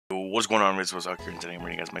What's going on, ItzSawk here, and today I'm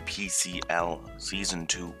bringing you guys my PCL Season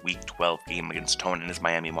 2 Week 12 game against Tone and his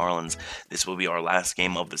Miami Marlins. This will be our last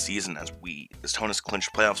game of the season as Tone has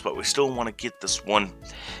clinched playoffs, but we still want to get this one,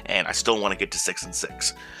 and I still want to get to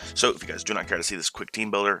 6-6. So if you guys do not care to see this quick team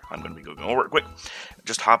builder, I'm going to be going over it quick.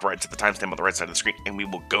 Just hop right to the timestamp on the right side of the screen, and we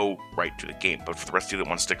will go right to the game. But for the rest of you that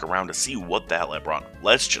want to stick around to see what the hell I brought,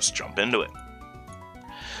 let's just jump into it.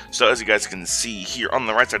 So as you guys can see here on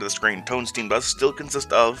the right side of the screen, Tone's team does still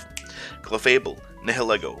consist of Clefable,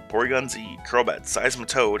 Nihilego, Porygon Z, Crobat,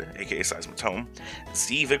 Seismitoad, aka Seismitome,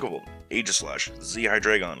 Z Vikavolt, Aegislash, Z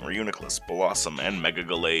Hydreigon, Reuniclus, Blossom, and Mega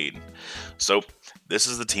Gallade. So this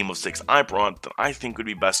is the team of 6 I brought that I think would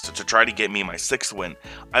be best to try to get me my 6th win.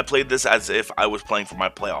 I played this as if I was playing for my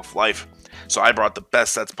playoff life, so I brought the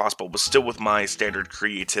best sets possible, but still with my standard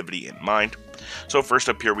creativity in mind. So first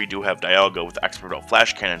up here we do have Dialga with Expert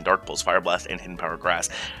Flash Cannon, Dark Pulse, Fire Blast, and Hidden Power Grass.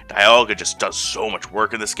 Dialga just does so much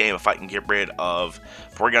work in this game. If I can get rid of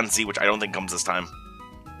Porygon Z, which I don't think comes this time,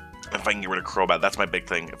 if I can get rid of Crobat, that's my big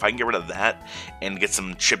thing. If I can get rid of that and get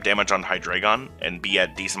some chip damage on Hydreigon and be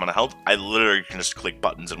at a decent amount of health, I literally can just click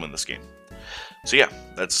buttons and win this game. So yeah,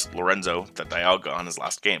 that's Lorenzo, the Dialga, on his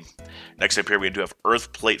last game. Next up here, we do have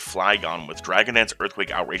Earthplate Flygon with Dragon Dance, Earthquake,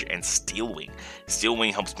 Outrage, and Steel Wing. Steel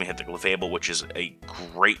Wing helps me hit the Clefable, which is a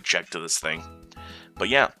great check to this thing. But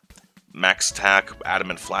yeah, Max Attack,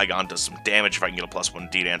 Adamant Flygon does some damage if I can get a +1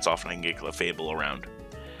 D-Dance off and I can get Clefable around.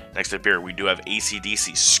 Next up here, we do have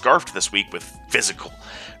AC/DC Scarfed this week with Physical.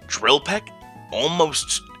 Drill Peck,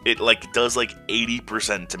 almost, it does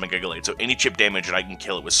 80% to Mega Gallade, so any chip damage and I can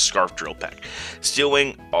kill it with Scarf Drill Peck. Steel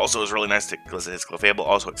Wing also is really nice because it hits Clefable,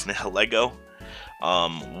 also it's Nihilego.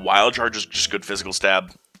 Wild Charge is just good physical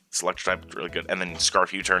stab. Select type, really good, and then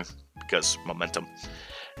Scarf U-Turn because momentum.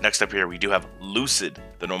 Next up here, we do have Lucid,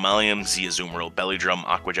 the Normalium, Azumarill, Belly Drum,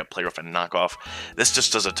 Aqua Jet, Play Rough, and Knockoff. This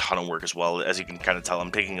just does a ton of work as well. As you can kind of tell,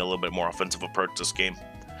 I'm taking a little bit more offensive approach this game.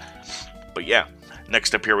 But yeah,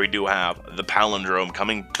 next up here we do have the Palindrome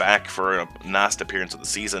coming back for a last appearance of the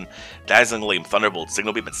season. Dazzling Gleam, Thunderbolt,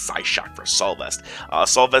 Signal Beam, and Psyshock for Assault Vest.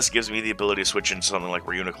 Assault Vest gives me the ability to switch into something like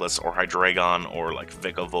Reuniclus or Hydreigon or like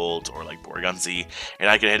Vikavolt or like Porygon Z, and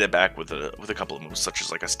I can hit it back with a couple of moves such as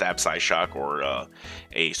like a Stab Psyshock or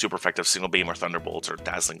a super effective Signal Beam or Thunderbolt or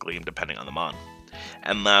Dazzling Gleam depending on the mon.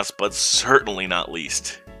 And last but certainly not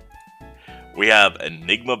least, we have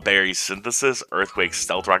Enigma Berry Synthesis, Earthquake,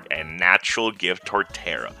 Stealth Rock, and Natural Gift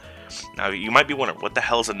Torterra. Now, you might be wondering, what the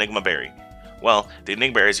hell is Enigma Berry? Well, the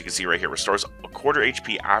Enigma Berry, as you can see right here, restores a quarter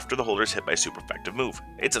HP after the holder is hit by a super effective move.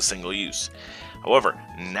 It's a single use. However,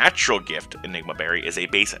 Natural Gift Enigma Berry is a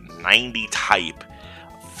base 90 type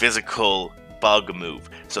physical bug move.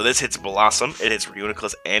 So this hits Blossom, it hits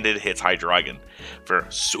Reuniclus, and it hits Hydreigon for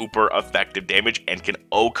super effective damage and can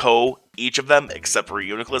OHKO each of them except for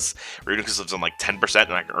Reuniclus. Reuniclus lives on like 10%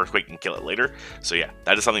 and I can Earthquake and kill it later. So yeah,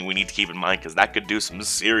 that is something we need to keep in mind because that could do some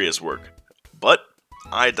serious work. But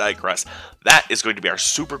I digress. That is going to be our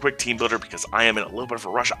super quick team builder because I am in a little bit of a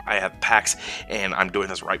rush. I have packs and I'm doing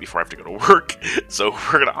this right before I have to go to work. So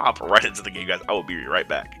we're going to hop right into the game, guys. I will be right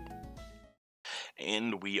back.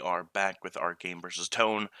 And we are back with our game versus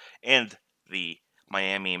Tone and the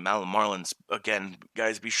Miami Malamarlins. Again,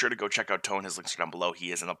 guys, be sure to go check out Tone. His links are down below.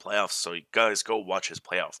 He is in the playoffs, so you guys go watch his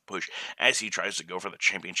playoff push as he tries to go for the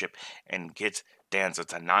championship and get Danza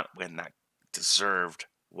to not win that deserved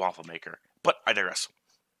waffle maker. But I digress.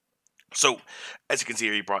 So, as you can see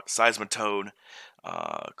here, he brought Seismitoad,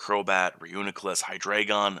 Crobat, Reuniclus,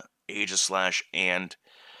 Hydreigon, Aegislash, and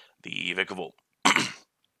the Vikavolt.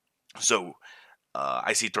 So,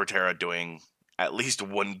 I see Torterra doing at least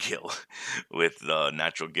 1 kill with the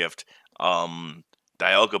Natural Gift.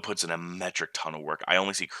 Dialga puts in a metric ton of work. I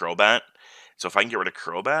only see Crobat. So if I can get rid of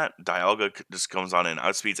Crobat, Dialga just comes on and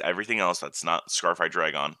outspeeds everything else that's not Scarf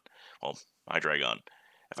Hydreigon. Well, Hydreigon.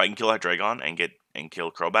 If I can kill Hydreigon and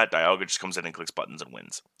kill Crobat, Dialga just comes in and clicks buttons and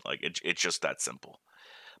wins. Like, it's just that simple.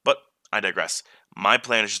 But I digress. My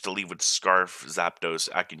plan is just to leave with Scarf, Zapdos,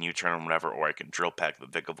 I can U-turn or whatever, or I can Drill Peck the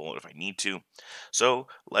Vikavolt if I need to. So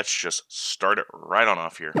let's just start it right on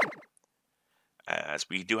off here. As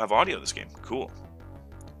we do have audio this game. Cool.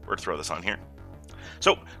 We're going to throw this on here.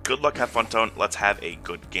 So, good luck, have fun, Tone. Let's have a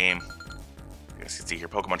good game. You guys can see here,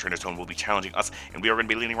 Pokemon Trainer Tone will be challenging us, and we are going to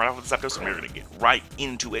be leading right off with Zapdos, and we're going to get right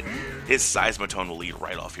into it. His Seismitoad will lead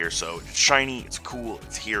right off here, so it's shiny, it's cool,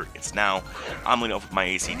 it's here, it's now. I'm leading off with my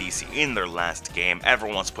AC/DC in their last game.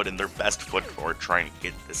 Everyone wants to put in their best foot for trying to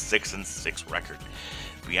get the 6-6 record.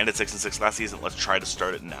 We ended 6-6 last season. Let's try to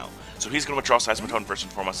start it now. So he's going to withdraw Seismitoad first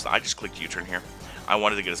and foremost. I just clicked U-turn here. I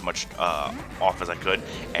wanted to get as much off as I could,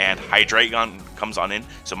 and Hydreigon comes on in.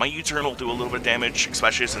 So my U-turn will do a little bit of damage,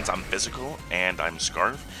 especially since I'm physical and I'm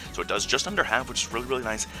Scarf. So it does just under half, which is really, really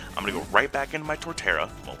nice. I'm going to go right back into my Torterra.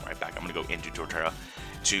 Well, right back. I'm going to go into Torterra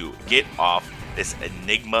to get off this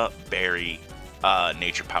Enigma Berry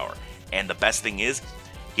Nature Power. And the best thing is,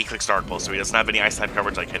 he clicks Dark Pulse, so he doesn't have any Ice-type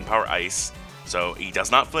coverage like Hidden Power Ice. So he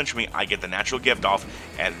does not flinch me. I get the natural gift off,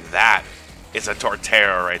 and that is a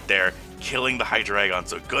Torterra right there, killing the Hydreigon.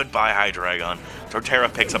 So goodbye, Hydreigon.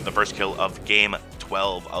 Torterra picks up the first kill of Game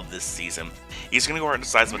 12 of this season. He's going to go right into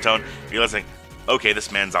Seismitoad, realizing, okay,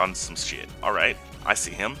 this man's on some shit. Alright, I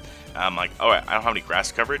see him. I'm like, alright, I don't have any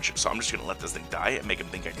grass coverage, so I'm just going to let this thing die and make him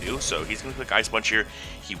think I do. So he's going to click Ice Punch here.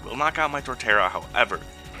 He will knock out my Torterra, however,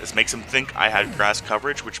 this makes him think I had grass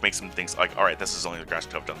coverage, which makes him think like, alright, this is only the grass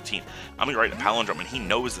coverage on the team. I'm going to write a Palindrome, and he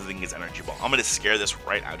knows the thing is Energy Ball. I'm going to scare this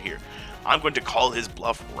right out here. I'm going to call his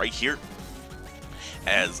bluff right here,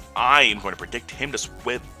 as I am going to predict him to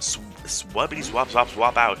swap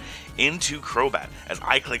out into Crobat, as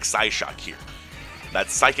I click Psyshock here. That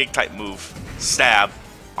Psychic type move, stab,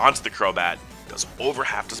 onto the Crobat, does over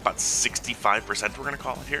half, does about 65%, we're going to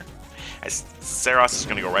call it here. As Saros is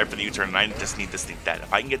going to go right for the U-turn, and I just need this thing dead.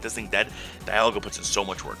 If I can get this thing dead, Dialga puts in so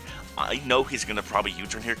much work. I know he's going to probably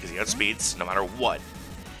U-turn here because he has speeds no matter what.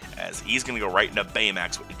 As he's going to go right into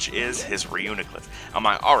Baymax, which is his Reuniclus. I'm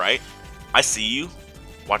like, alright, I see you.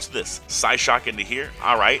 Watch this. Psyshock into here.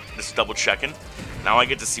 Alright, this is double checking. Now I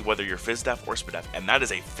get to see whether you're Phys-Def or Spidef, and that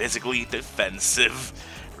is a physically defensive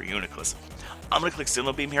Reuniclus. I'm going to click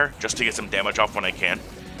Signal Beam here just to get some damage off when I can.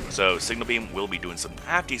 So Signal Beam will be doing some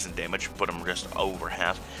half-decent damage, put him just over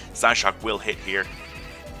half. Psyshock will hit here,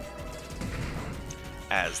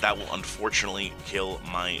 as that will unfortunately kill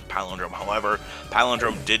my Palindrome. However,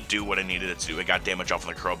 Palindrome did do what I needed it to do. It got damage off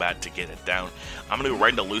of the Crobat to get it down. I'm going to go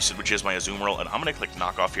right into Lucid, which is my Azumarill, and I'm going to click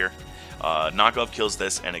Knockoff here. Knockoff kills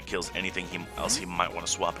this, and it kills anything else he might want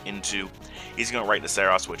to swap into. He's going to right into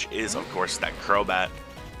Saros, which is, of course, that Crobat,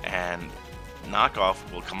 and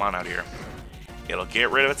Knockoff will come on out here. It'll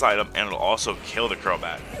get rid of its item, and it'll also kill the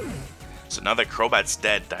Crobat. So now that Crobat's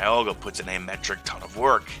dead, Dialga puts in a metric ton of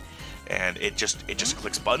work, and it just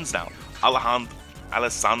clicks buttons now.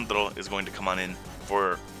 Alessandro is going to come on in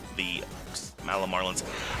for the Malamarlins.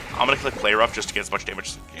 I'm going to click Play Rough just to get as much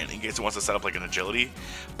damage in case he wants to set up like an agility,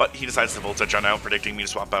 but he decides to Voltage on out, predicting me to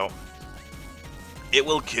swap out. It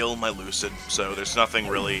will kill my Lucid, so there's nothing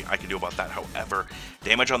really I can do about that. However,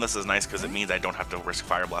 damage on this is nice because it means I don't have to risk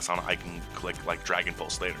Fire Blast on it. I can click like Dragon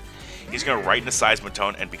Pulse later. He's going to right into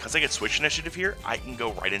Seismitoad, and because I get Switch Initiative here, I can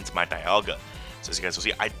go right into my Dialga. So as you guys will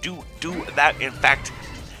see, I do that in fact.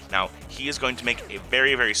 Now, he is going to make a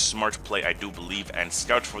very, very smart play, I do believe, and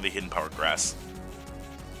scout for the Hidden Power Grass.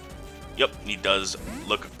 Yep, he does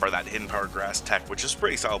look for that Hidden Power Grass tech, which is a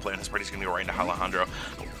pretty solid play, and his party's going to go right into Alejandro.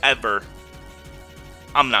 However,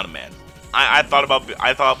 I'm not a man. I thought about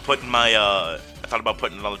putting it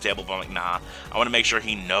on the table, but I'm like, nah. I want to make sure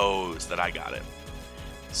he knows that I got it.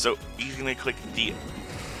 So he's gonna click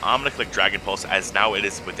I'm gonna click Dragon Pulse, as now it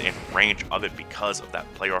is within range of it because of that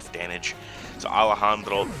play off damage. So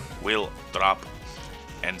Alejandro will drop,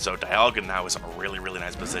 and so Dialga now is in a really, really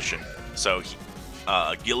nice position. So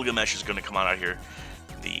Gilgamesh is gonna come out here.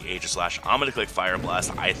 The Aegislash. I'm going to click Fire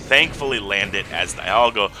Blast. I thankfully land it, as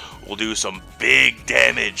Dialga will do some big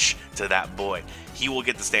damage to that boy. He will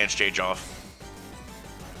get the Stand Stage off,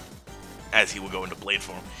 as he will go into Blade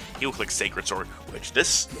form. He will click Sacred Sword, which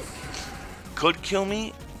this could kill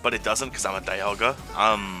me, but it doesn't because I'm a Dialga.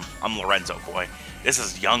 I'm Lorenzo, boy. This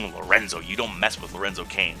is young Lorenzo. You don't mess with Lorenzo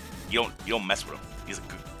Kane. You don't mess with him. He's a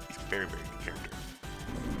very, very good character.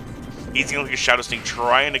 He's going to look at Shadow Sting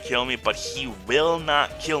trying to kill me, but he will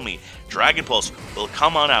not kill me. Dragon Pulse will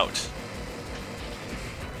come on out,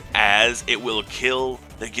 as it will kill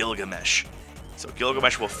the Gilgamesh. So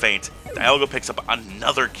Gilgamesh will faint. Dialga picks up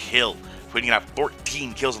another kill, putting it at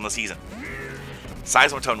 14 kills on the season.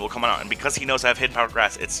 Seismitoad will come on out, and because he knows I have Hidden Power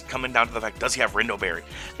Grass, it's coming down to the fact, does he have Rindo Berry?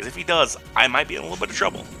 Because if he does, I might be in a little bit of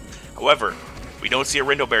trouble. However, we don't see a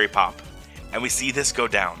Rindo Berry pop, and we see this go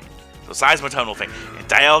down. So Seismitoad will faint, and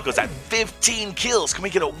Dialga's at 15 kills. Can we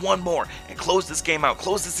get one more and close this game out?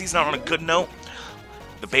 Close this season out on a good note?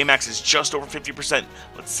 The Baymax is just over 50%.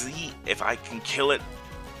 Let's see if I can kill it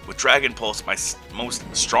with Dragon Pulse, my most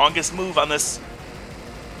strongest move on this.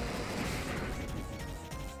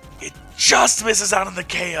 It just misses out on the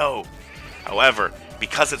KO. However,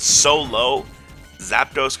 because it's so low,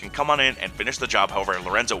 Zapdos can come on in and finish the job. However,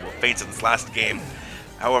 Lorenzo will faint in this last game.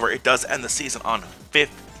 However, it does end the season on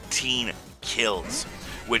 15 kills.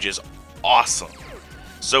 which is awesome.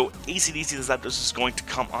 So ACDC the Zapdos is going to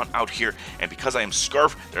come on out here, and because I am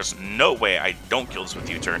Scarf, there's no way I don't kill this with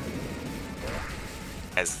U-turn,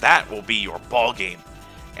 as that will be your ball game.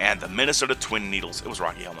 And the Minnesota Twin Needles, it was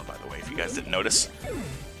Rocky Helmet by the way, if you guys didn't notice,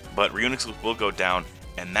 but Reunix will go down,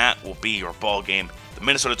 and that will be your ball game. The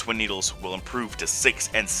Minnesota Twin Needles will improve to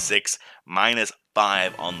 6-6,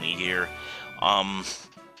 -5 on the year.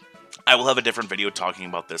 I will have a different video talking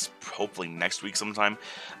about this hopefully next week sometime,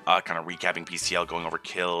 kind of recapping PCL, going over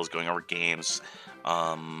kills, going over games,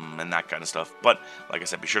 and that kind of stuff. But like I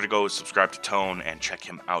said, be sure to go subscribe to Tone and check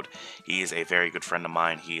him out. He is a very good friend of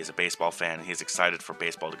mine. He is a baseball fan. He's excited for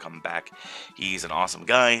baseball to come back. He's an awesome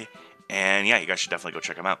guy, and yeah, you guys should definitely go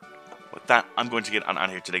check him out. With that, I'm going to get on out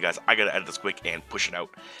of here today, guys. I gotta edit this quick and push it out.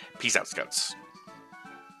 Peace out, Scouts.